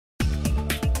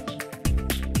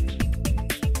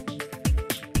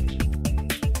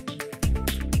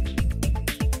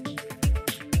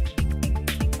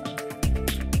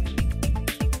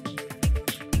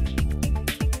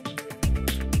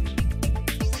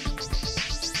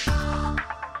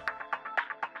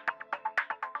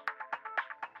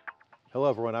Hello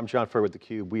everyone, I'm John Furrier with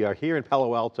theCUBE. We are here in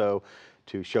Palo Alto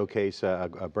to showcase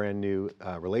a brand new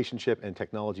relationship and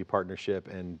technology partnership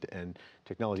and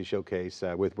technology showcase.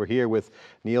 We're here with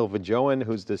Niel Viljoen,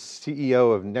 who's the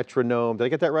CEO of Netronome. Did I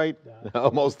get that right? Yeah.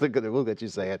 Almost, we'll let you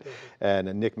say it. And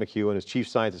Nick McKeown is Chief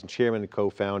Scientist and Chairman and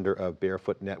Co-founder of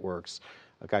Barefoot Networks.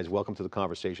 Guys, welcome to the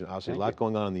conversation. Obviously, a lot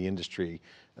going on in the industry.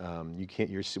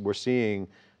 We're seeing,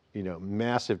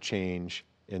 massive change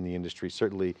in the industry.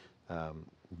 Certainly,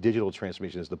 digital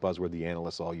transformation is the buzzword the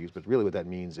analysts all use, but really what that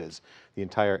means is the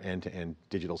entire end-to-end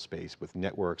digital space with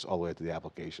networks all the way up to the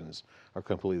applications are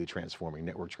completely transforming.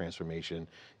 Network transformation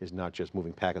is not just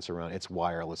moving packets around, it's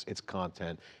wireless, it's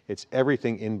content, it's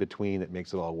everything in between that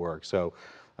makes it all work. So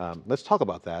let's talk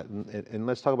about that, and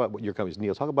let's talk about what your company is.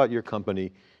 Niel, talk about your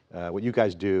company, what you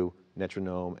guys do,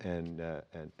 Netronome,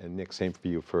 and Nick, same for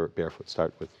you for Barefoot.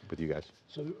 Start with you guys.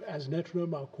 So as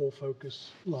Netronome, our core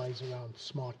focus lies around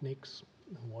smart NICs.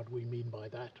 And what we mean by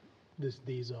that,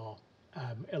 these are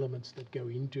elements that go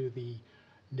into the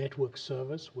network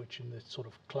service, which in the sort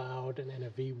of cloud and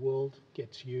NFV world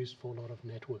gets used for a lot of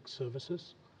network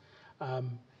services.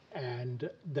 And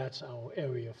that's our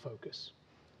area of focus.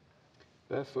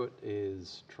 Barefoot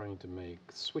is trying to make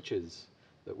switches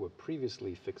that were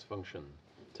previously fixed function,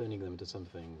 turning them to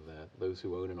something that those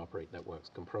who own and operate networks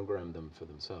can program them for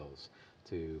themselves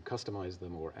to customize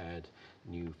them or add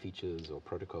new features or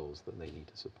protocols that they need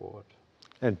to support.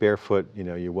 And Barefoot,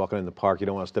 you're walking in the park, you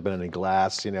don't want to step in any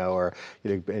glass, or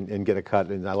and get a cut.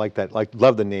 And I like that,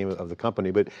 love the name of the company,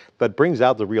 but brings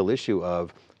out the real issue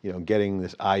of getting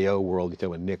this I/O world. You talk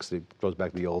about NICs, it goes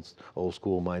back to the old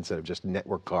school mindset of just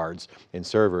network cards and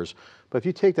servers. But if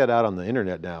you take that out on the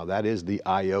internet now, that is the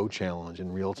I/O challenge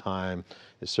in real time.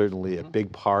 Is certainly a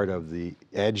big part of the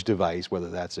edge device, whether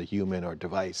that's a human or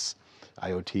device,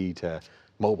 IoT to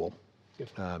mobile.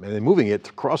 And then moving it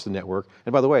across the network.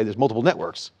 And by the way, there's multiple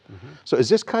networks. So is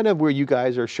this kind of where you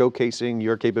guys are showcasing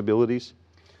your capabilities?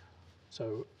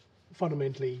 So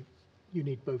fundamentally, you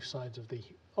need both sides of the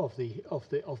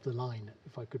line,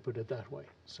 if I could put it that way.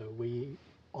 So we,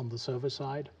 on the server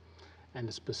side,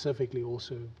 and specifically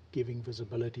also giving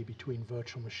visibility between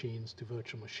virtual machines to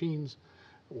virtual machines,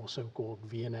 also called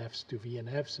VNFs to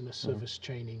VNFs, in a service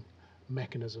chaining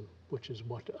mechanism, which is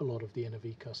what a lot of the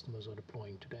NFV customers are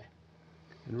deploying today.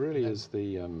 And really, as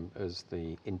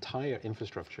the entire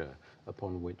infrastructure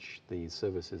upon which these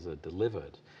services are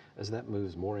delivered, as that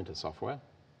moves more into software,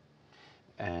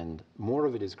 and more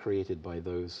of it is created by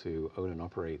those who own and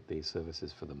operate these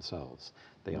services for themselves.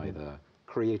 They either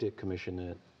create it, commission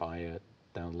it, buy it,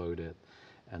 download it,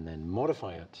 and then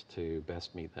modify it to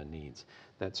best meet their needs.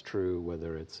 That's true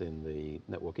whether it's in the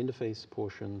network interface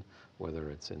portion, whether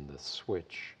it's in the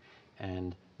switch.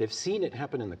 And they've seen it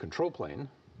happen in the control plane,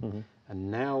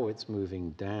 and now it's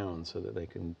moving down so that they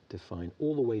can define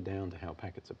all the way down to how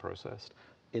packets are processed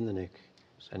in the NIC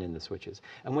and in the switches.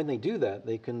 And when they do that,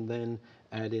 they can then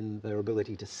add in their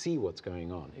ability to see what's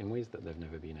going on in ways that they've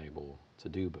never been able to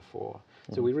do before.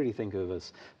 So we really think of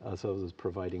ourselves as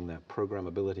providing that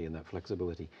programmability and that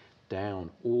flexibility down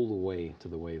all the way to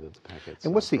the way that the packets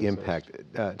And what's the impact?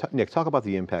 Nick, talk about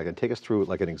the impact and take us through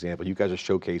like an example. You guys are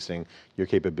showcasing your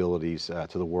capabilities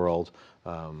to the world.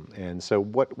 And so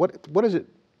what is it?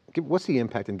 What's the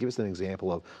impact, and give us an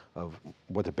example of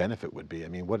what the benefit would be? I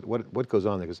mean, what goes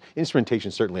on there? Because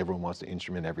instrumentation, certainly everyone wants to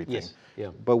instrument everything. Yes, yeah.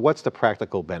 But what's the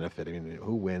practical benefit? I mean,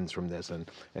 who wins from this, and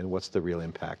what's the real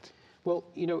impact? Well,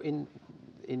 in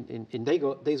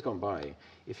days gone by,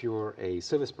 if you're a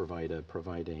service provider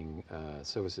providing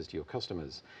services to your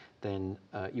customers, then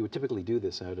you would typically do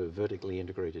this out of vertically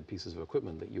integrated pieces of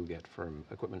equipment that you get from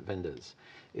equipment vendors.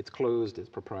 It's closed, it's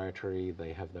proprietary,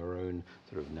 they have their own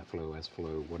sort of net flow, S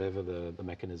flow, whatever the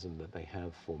mechanism that they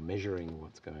have for measuring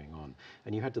what's going on.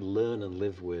 And you had to learn and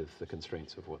live with the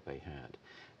constraints of what they had.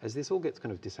 As this all gets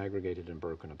kind of disaggregated and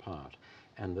broken apart,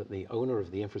 and that the owner of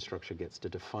the infrastructure gets to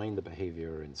define the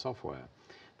behavior in software,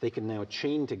 they can now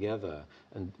chain together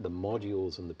and the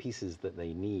modules and the pieces that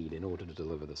they need in order to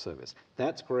deliver the service.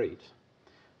 That's great,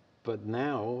 but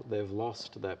now they've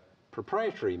lost that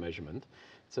proprietary measurement,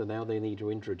 so now they need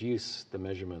to introduce the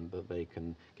measurement that they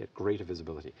can get greater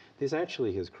visibility. This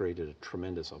actually has created a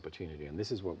tremendous opportunity, and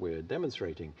this is what we're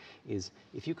demonstrating, is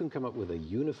if you can come up with a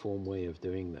uniform way of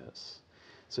doing this,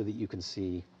 so that you can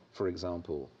see, for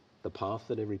example, the path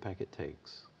that every packet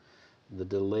takes, the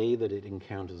delay that it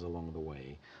encounters along the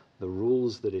way, the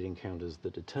rules that it encounters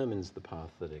that determines the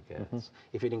path that it gets.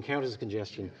 If it encounters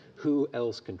congestion, who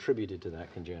else contributed to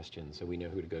that congestion so we know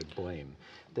who to go to blame?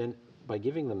 Then by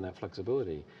giving them that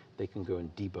flexibility, they can go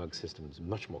and debug systems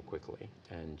much more quickly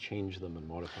and change them and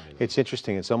modify them. It's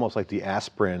interesting, it's almost like the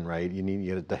aspirin, right?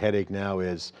 The headache now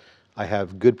is, I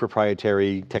have good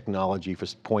proprietary technology for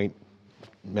point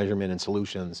measurement and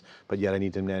solutions, but yet I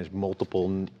need to manage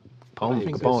multiple I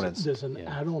think components. there's an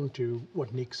add-on to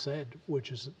what Nick said,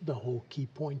 which is the whole key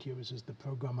point here is the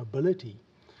programmability,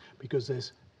 because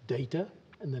there's data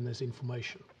and then there's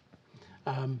information.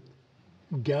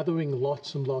 Gathering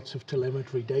lots and lots of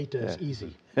telemetry data is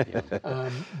easy.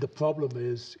 The problem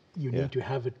is you need to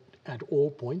have it at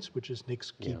all points, which is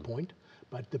Nick's key point,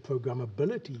 but the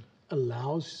programmability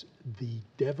allows the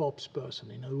DevOps person,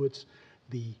 in other words,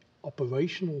 the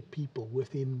operational people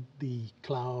within the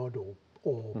cloud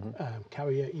or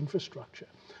carrier infrastructure,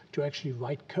 to actually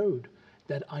write code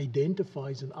that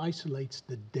identifies and isolates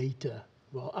the data,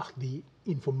 the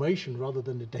information rather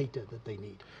than the data that they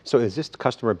need. So is this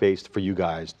customer based for you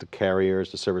guys, the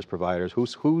carriers, the service providers?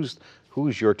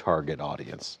 Who's your target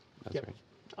audience? That's right.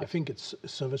 I think it's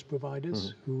service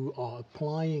providers who are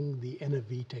applying the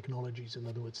NFV technologies, in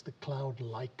other words, the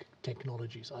cloud-like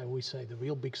technologies. I always say the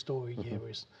real big story here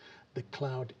is the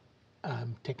cloud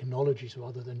technologies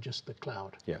rather than just the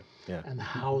cloud. And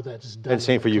how that's done. And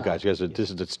same for you cloud. guys,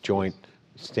 this is its joint,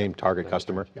 same target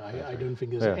customer. I don't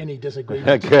think there's any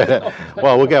disagreement. Good.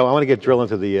 Well, I want to drill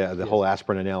into the whole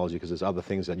aspirin analogy, because there's other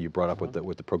things that you brought up with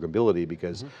the programmability,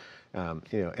 because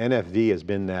NFV has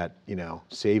been that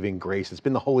saving grace. It's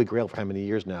been the holy grail for how many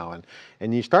years now,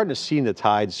 and you're starting to see the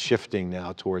tides shifting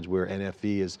now towards where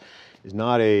NFV is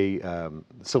not a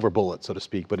silver bullet, so to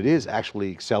speak, but it is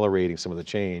actually accelerating some of the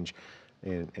change.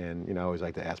 And I always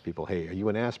like to ask people, hey, are you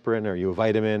an aspirin or are you a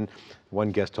vitamin? One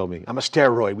guest told me, I'm a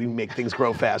steroid, we make things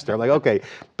grow faster. I'm like, okay,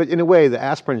 but in a way, the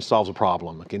aspirin solves a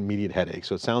problem, like immediate headache.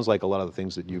 So it sounds like a lot of the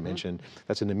things that you mentioned,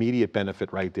 that's an immediate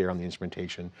benefit right there on the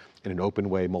instrumentation in an open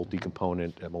way,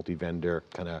 multi-component, multi-vendor,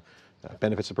 kind of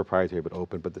benefits of proprietary but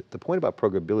open. But the point about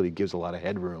programmability gives a lot of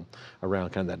headroom around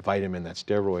kind of that vitamin, that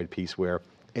steroid piece, where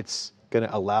it's going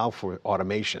to allow for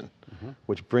automation,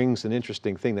 which brings an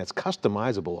interesting thing that's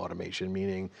customizable automation,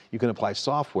 meaning you can apply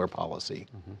software policy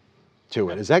to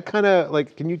it. Is that kind of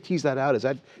like, can you tease that out? Is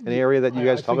that an area that you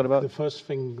guys talking about? The first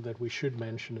thing that we should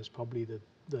mention is probably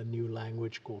the new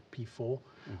language called P4.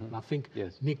 And I think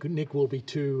Nick will be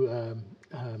too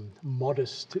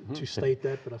modest to state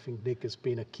that, but I think Nick has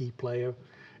been a key player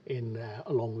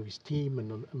along with his team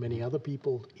and many other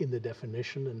people in the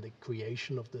definition and the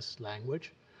creation of this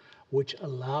language, which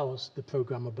allows the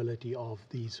programmability of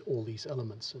all these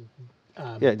elements.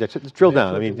 And, let's drill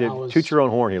down. I mean, toot your own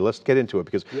horn here. Let's get into it,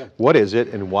 because what is it,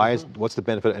 and what's the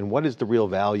benefit, and what is the real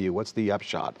value? What's the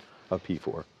upshot of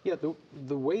P4? Yeah,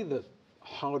 the way that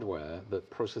hardware that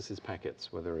processes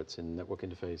packets, whether it's in network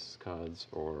interface cards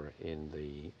or in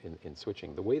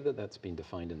switching, the way that that's been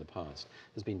defined in the past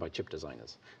has been by chip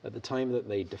designers. At the time that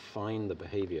they define the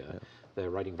behavior, they're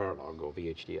writing Verilog or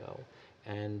VHDL,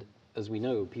 and as we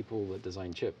know, people that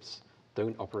design chips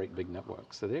don't operate big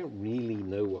networks, so they don't really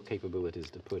know what capabilities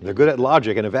to put in. They're good at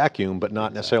logic in a vacuum, but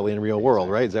not necessarily in the real world,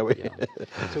 right? Is that what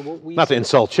so what we not to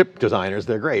insult chip designers,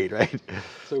 they're great, right?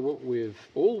 So what we've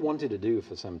all wanted to do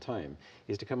for some time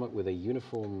is to come up with a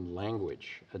uniform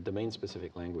language, a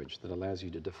domain-specific language that allows you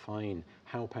to define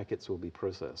how packets will be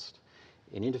processed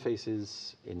in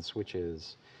interfaces, in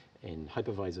switches, in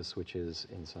hypervisor switches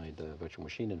inside virtual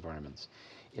machine environments,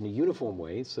 in a uniform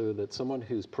way, so that someone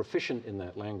who's proficient in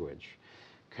that language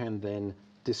can then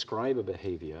describe a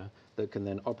behavior that can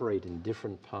then operate in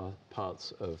different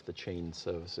parts of the chain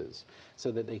services,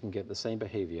 so that they can get the same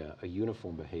behavior, a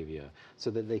uniform behavior, so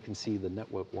that they can see the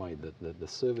network-wide, the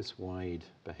service-wide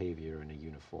behavior in a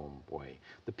uniform way.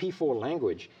 The P4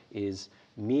 language is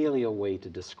merely a way to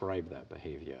describe that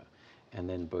behavior. And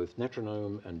then both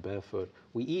Netronome and Barefoot,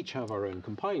 we each have our own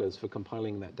compilers for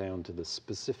compiling that down to the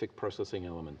specific processing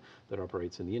element that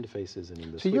operates in the interfaces and in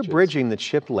the switches. So you're bridging the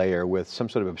chip layer with some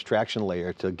sort of abstraction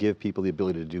layer to give people the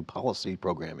ability to do policy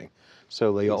programming.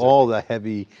 So all the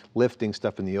heavy lifting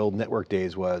stuff in the old network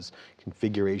days was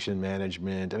configuration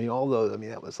management. I mean,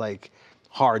 that was like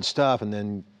hard stuff, and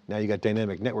then now you got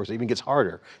dynamic networks, it even gets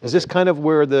harder. Is this kind of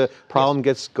where the problem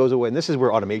goes away? And this is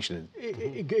where automation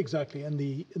is. Exactly, and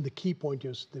the key point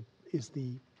is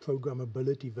the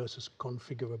programmability versus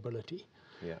configurability.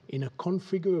 In a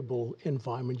configurable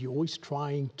environment, you're always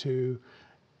trying to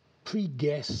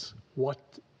pre-guess what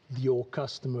your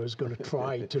customer is going to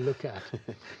try to look at.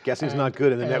 Guessing's not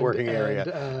good in the networking area.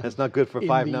 That's not good for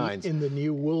 5 nines. In the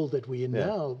new world that we're in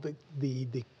now,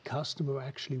 the customer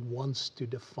actually wants to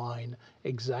define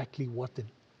exactly what the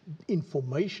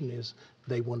information is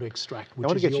they want to extract,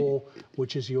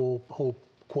 which is your whole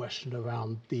question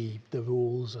around the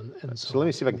rules and so on. So let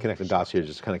me see if I can connect the dots here,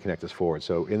 just kind of connect this forward.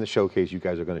 So in the showcase, you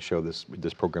guys are going to show this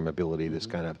programmability, this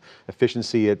kind of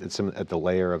efficiency at the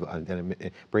layer of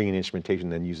bringing instrumentation,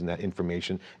 then using that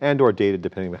information and or data,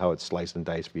 depending on how it's sliced and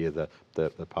diced via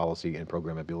the policy and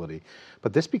programmability.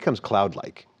 But this becomes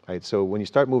cloud-like. Right, so when you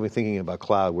start thinking about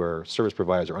cloud, where service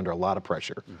providers are under a lot of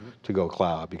pressure to go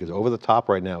cloud, because over the top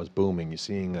right now is booming. You're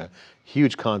seeing a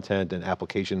huge content and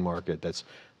application market that's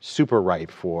super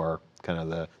ripe for kind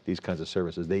of these kinds of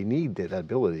services. They need that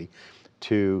ability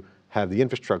to have the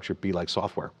infrastructure be like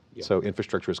software. Yeah. So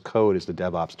infrastructure as code is the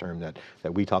DevOps term that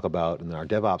we talk about in our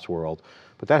DevOps world,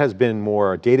 but that has been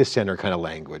more data center kind of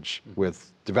language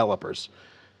with developers.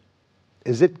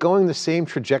 Is it going the same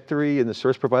trajectory in the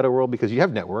service provider world? Because you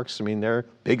have networks, I mean, they're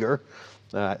bigger,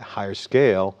 higher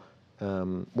scale.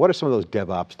 What are some of those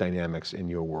DevOps dynamics in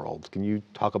your world? Can you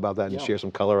talk about that and share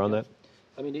some color on that?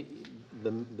 I mean,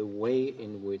 the way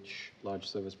in which large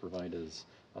service providers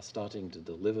are starting to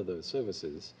deliver those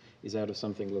services is out of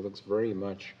something that looks very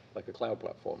much like a cloud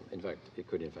platform. In fact, it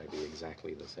could in fact be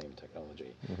exactly the same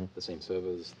technology, the same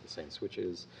servers, the same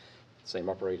switches, same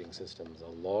operating systems,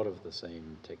 a lot of the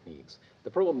same techniques. The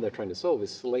problem they're trying to solve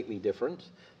is slightly different.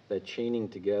 They're chaining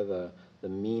together the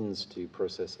means to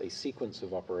process a sequence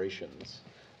of operations.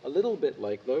 A little bit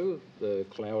like, though, the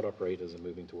cloud operators are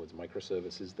moving towards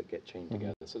microservices that get chained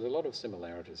together. So there are a lot of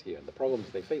similarities here. And the problems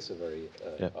they face are very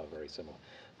similar.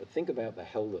 But think about the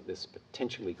hell that this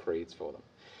potentially creates for them.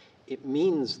 It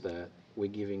means that we're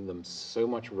giving them so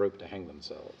much rope to hang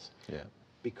themselves. Yeah.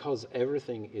 Because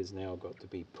everything is now got to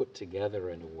be put together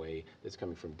in a way that's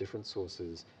coming from different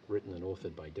sources, written and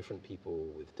authored by different people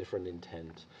with different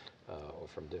intent, or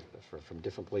from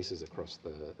different places across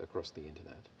the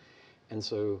internet. And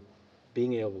so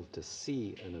being able to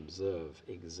see and observe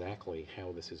exactly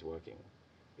how this is working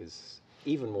is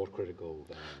even more critical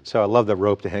than... So I love the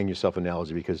rope to hang yourself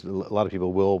analogy, because a lot of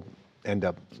people will end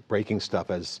up breaking stuff,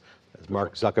 as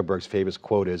Mark Zuckerberg's famous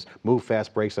quote is, move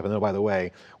fast, break stuff. And oh, by the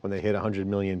way, when they hit 100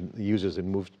 million users,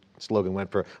 and slogan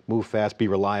went for move fast, be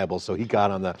reliable. So he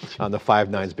got on the 5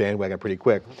 nines bandwagon pretty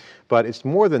quick. But it's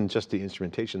more than just the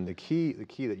instrumentation. The key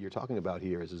that you're talking about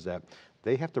here is that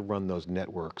they have to run those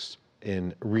networks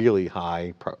in really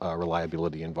high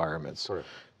reliability environments. Correct.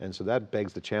 And so that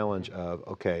begs the challenge of,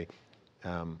 okay,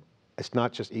 it's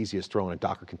not just easy as throwing a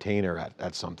Docker container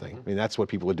at something. I mean, that's what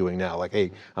people are doing now. Like,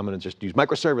 hey, I'm going to just use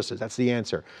microservices. That's the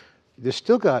answer. There's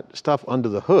still got stuff under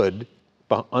the hood,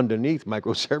 underneath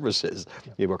microservices.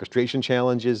 You have orchestration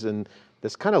challenges, and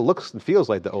this kind of looks and feels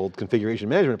like the old configuration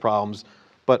management problems,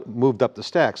 but moved up the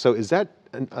stack. So is that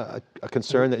a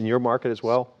concern in your market as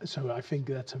well? So I think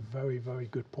that's a very, very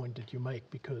good point that you make,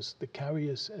 because the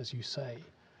carriers, as you say,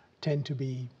 tend to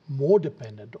be more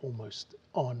dependent almost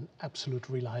on absolute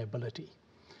reliability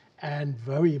and,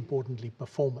 very importantly,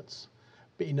 performance.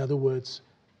 In other words,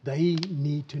 they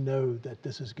need to know that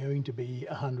this is going to be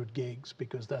 100 gigs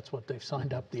because that's what they've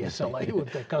signed up the SLA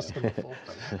with their customer for.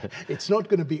 It's not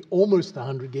going to be almost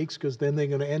 100 gigs because then they're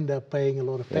going to end up paying a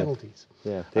lot of penalties.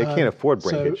 Yeah, they can't afford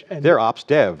breakage. They're ops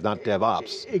dev, not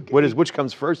DevOps. Which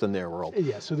comes first in their world?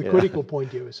 Yeah, so the critical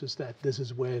point here is that this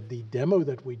is where the demo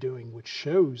that we're doing, which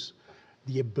shows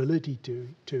the ability to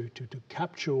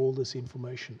capture all this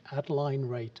information at line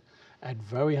rate, at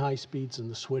very high speeds in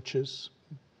the switches,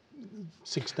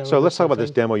 6 terabits. So let's talk about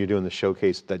this demo you're doing, the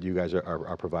showcase that you guys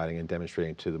are providing and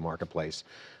demonstrating to the marketplace.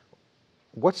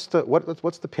 What's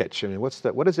the pitch? I mean, what's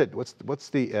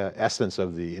the essence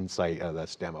of the insight of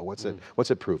this demo? What's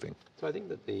it proving? So I think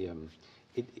that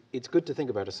it's good to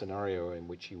think about a scenario in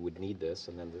which you would need this,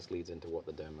 and then this leads into what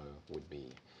the demo would be.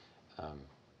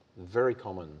 Very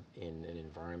common in an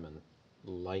environment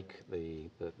like the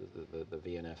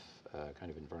VNF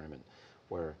kind of environment,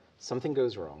 where something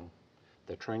goes wrong.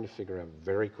 They're trying to figure out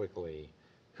very quickly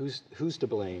who's to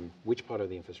blame, which part of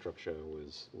the infrastructure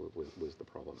was the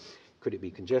problem. Could it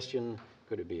be congestion?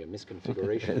 Could it be a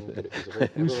misconfiguration? Could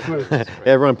it be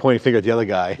everyone pointing finger at the other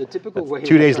guy. The typical way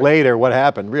 2 days later, what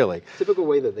happened, really? The typical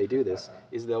way that they do this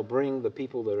is they'll bring the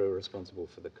people that are responsible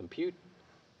for the compute,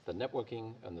 the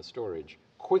networking, and the storage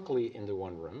quickly into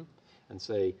one room and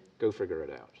say, go figure it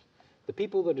out. The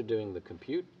people that are doing the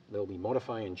compute, they'll be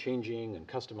modifying, changing, and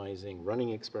customizing,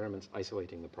 running experiments,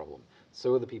 isolating the problem.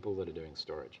 So are the people that are doing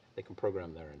storage. They can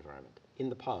program their environment. In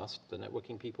the past, the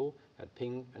networking people had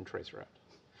ping and traceroute.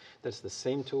 That's the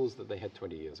same tools that they had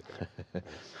 20 years ago. Right?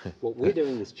 What we're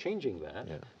doing is changing that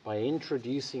by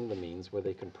introducing the means where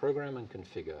they can program and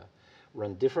configure,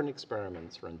 run different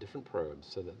experiments, run different probes,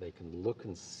 so that they can look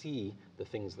and see the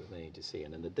things that they need to see.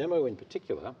 And in the demo in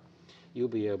particular, you'll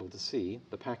be able to see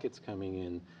the packets coming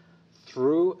in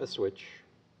through a switch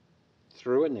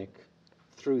through a NIC,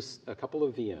 through a couple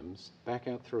of VMs, back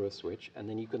out through a switch, and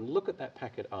then you can look at that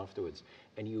packet afterwards,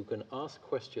 and you can ask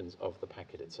questions of the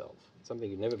packet itself. Something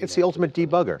you've never been It's the able to ultimate do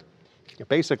before. debugger.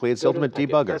 Basically, it's the Go to the ultimate packet.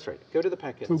 debugger. That's right. Go to the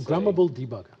packet and say, Programmable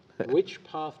debugger. which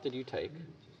path did you take?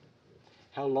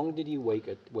 How long did you wait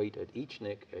at each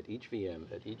NIC, at each VM,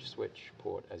 at each switch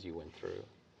port as you went through?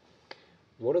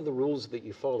 What are the rules that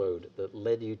you followed that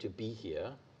led you to be here?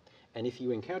 And if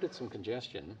you encountered some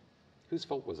congestion, whose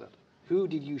fault was it? Who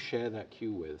did you share that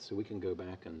queue with so we can go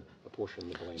back and apportion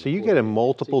the blame? So you get a accordingly?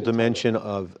 multiple So you can tell dimension it.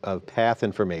 of path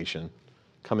information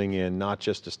coming in, not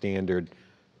just a standard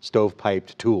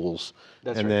stovepiped tools.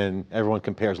 That's and right. then everyone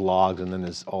compares logs, and then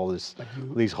there's all this, But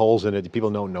you- these holes in it. People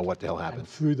don't know what the hell And happened.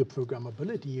 through the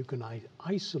programmability, you can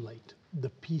isolate the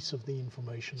piece of the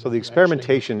information. So that the you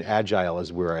experimentation agile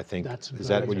is where I think, That's is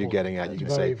that very what you're getting at? You important.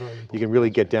 can say, Very, very you can important. really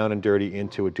get down and dirty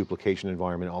into a duplication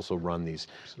environment, also run these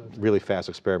Absolutely. really fast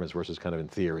experiments versus kind of in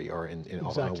theory or on a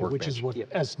Exactly, workbench. which is what, Yep.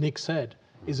 as Nick said,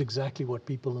 is exactly what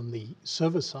people on the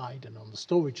server side and on the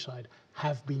storage side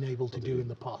have been able to do in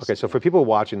the past. Okay, so for people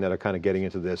watching that are kind of getting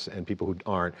into this and people who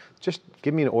aren't, just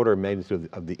give me an order of magnitude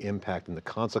of the impact and the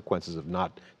consequences of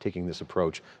not taking this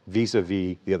approach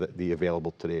vis-a-vis the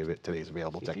available today's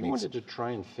available If you techniques. wanted to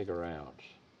try and figure out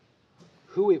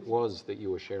who it was that you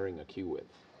were sharing a queue with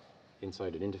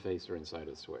inside an interface or inside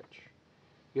a switch,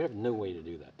 you have no way to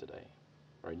do that today,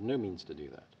 right? No means to do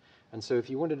that. And so if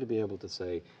you wanted to be able to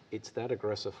say, it's that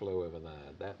aggressor flow over there,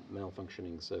 that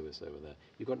malfunctioning service over there,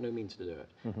 you've got no means to do it.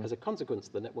 As a consequence,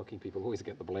 the networking people always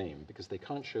get the blame because they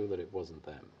can't show that it wasn't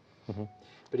them.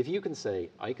 But if you can say,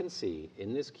 I can see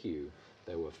in this queue,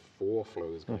 there were 4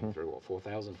 flows going through, or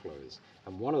 4,000 flows,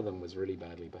 and one of them was really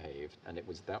badly behaved, and it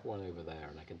was that one over there,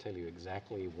 and I can tell you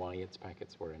exactly why its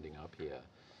packets were ending up here,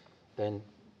 then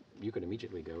you can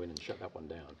immediately go in and shut that one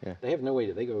down. Yeah. They have no way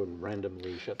to, they go and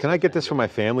randomly shut Can I stuff get down. this for my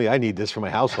family? I need this for my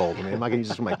household. I mean, I'm not going to use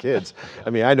this for my kids.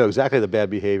 I mean, I know exactly the bad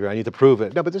behavior. I need to prove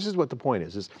it. No, but this is what the point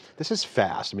is. This is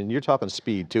fast. I mean, you're talking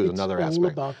speed too, is It's another all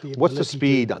aspect. about the What's the ability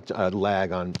speed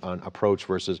lag on approach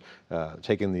versus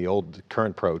taking the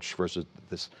current approach versus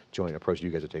this joint approach you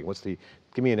guys are taking?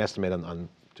 Give me an estimate on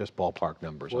just ballpark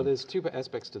numbers. Well, there's 2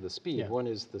 aspects to the speed. Yeah. One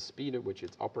is the speed at which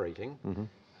it's operating.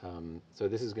 So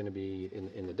this is going to be,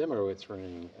 in the demo, it's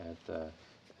running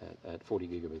at 40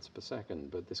 gigabits per second,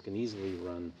 but this can easily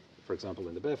run, for example,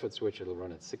 in the Barefoot switch, it'll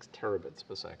run at 6 terabits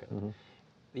per second.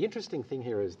 The interesting thing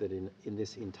here is that in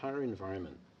this entire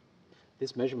environment,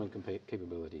 this measurement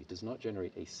capability does not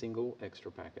generate a single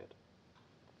extra packet.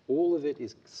 All of it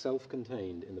is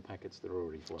self-contained in the packets that are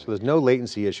already flowing. So there's no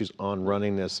latency issues on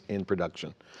running this in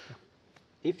production.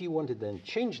 If you wanted to then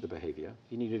change the behavior,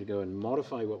 you needed to go and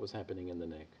modify what was happening in the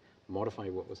NIC, modify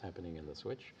what was happening in the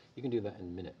switch. You can do that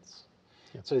in minutes.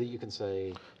 So that you can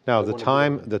say... Now, I the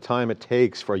wanna do time it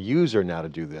takes for a user now to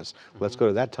do this, let's go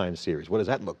to that time series. What does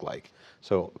that look like?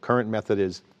 So current method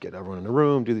is get everyone in the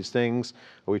room, do these things.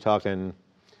 Are we talking...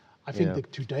 I think Yeah.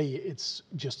 that today it's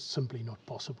just simply not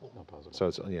possible. Not possible. So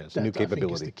it's a new That, I think, is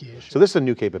capability. the key issue. So this is a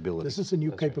new capability. This is a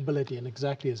new capability, and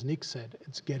exactly as Nick said,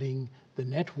 it's getting the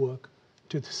network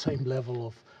to the same level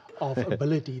of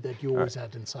ability that you always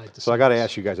had inside the So I got to service.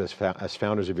 ask you guys as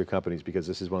founders of your companies, because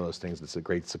this is one of those things that's a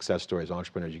great success story as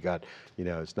entrepreneurs.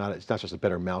 It's not just a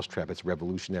better mousetrap, it's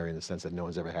revolutionary in the sense that no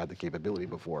one's ever had the capability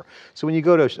before. So when you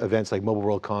go to events like Mobile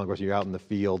World Congress, you're out in the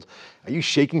field, are you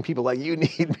shaking people like, you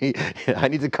need me? I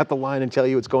need to cut the line and tell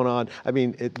you what's going on. I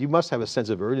mean, you must have a sense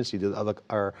of urgency to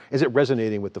is it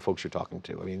resonating with the folks you're talking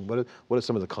to? I mean, what are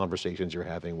some of the conversations you're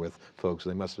having with folks?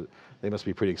 They must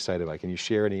be pretty excited about it. Can you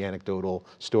share any anecdotal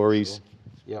stories?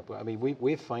 Yeah, but I mean,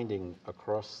 we're finding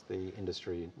across the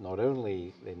industry, not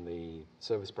only in the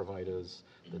service providers,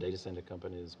 the data center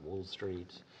companies, Wall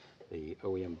Street, the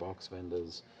OEM box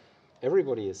vendors,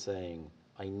 everybody is saying,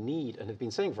 I need, and have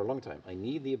been saying for a long time, I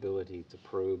need the ability to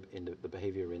probe into the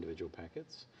behavior of individual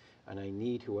packets, and I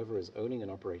need whoever is owning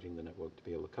and operating the network to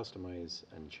be able to customize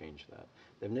and change that.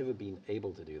 They've never been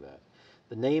able to do that.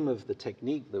 The name of the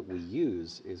technique that we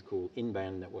use is called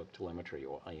in-band network telemetry,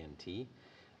 or INT,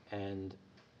 and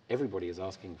everybody is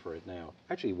asking for it now.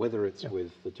 Actually, whether it's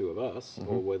with the 2 of us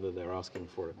or whether they're asking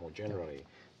for it more generally,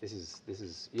 this is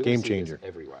you're gonna Game see this changer.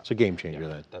 everywhere. It's a game changer Yeah,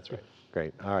 then. That's right.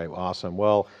 Great, all right, awesome.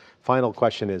 Well, final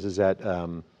question is that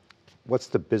what's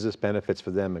the business benefits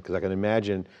for them? Because I can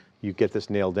imagine you get this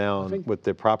nailed down with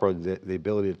the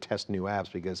ability to test new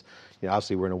apps, because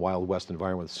obviously we're in a Wild West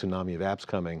environment with a tsunami of apps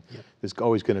coming. There's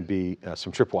always going to be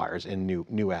some tripwires in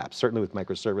new apps, certainly with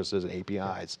microservices and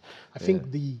APIs. I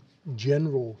think the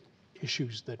general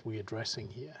issues that we're addressing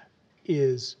here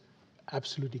is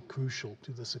absolutely crucial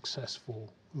to the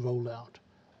successful rollout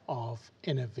of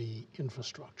NFV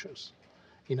infrastructures.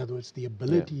 In other words, the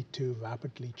ability to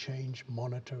rapidly change,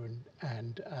 monitor,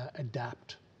 and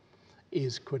adapt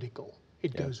is critical.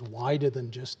 It goes wider than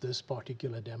just this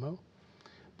particular demo,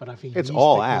 but I think it's these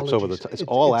all apps over the technologies- it's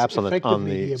all it's apps on the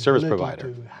effectively service ability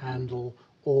provider. to handle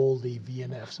all the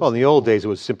VNFs. Well, in the old days, it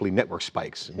was simply network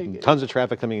spikes. Tons of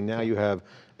traffic coming in. Now you have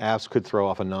apps could throw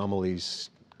off anomalies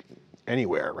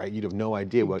anywhere, right? You'd have no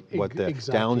idea what the Exactly, and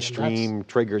downstream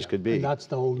triggers could be. And that's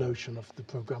the whole notion of the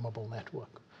programmable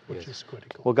network, which is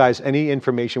critical. Well, guys, any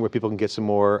information where people can get some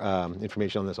more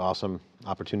information on this awesome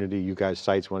opportunity, you guys'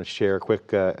 sites want to share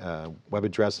quick web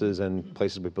addresses and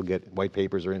places where people get white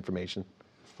papers or information?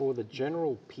 For the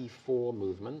general P4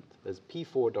 movement, there's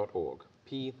p4.org,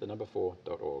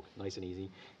 p4.org, nice and easy.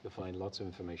 You'll find lots of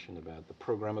information about the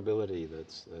programmability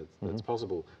that's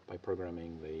possible by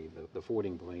programming the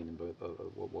forwarding plane and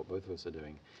what both of us are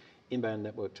doing. Inbound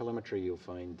network telemetry, you'll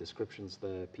find descriptions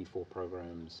there, P4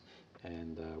 programs,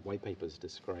 and white papers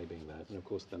describing that. And of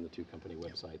course, then the two company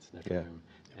websites, Netronome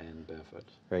and Barefoot.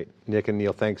 Great. Nick and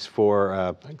Neil, thanks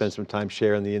for spending some time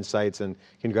sharing the insights, and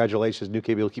congratulations,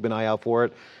 NewCABE. We'll keep an eye out for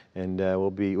it, and we'll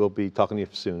be talking to you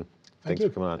soon. Thanks for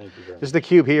coming on. Thank you very much. This is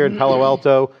theCUBE here in Palo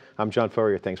Alto. I'm John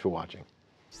Furrier. Thanks for watching.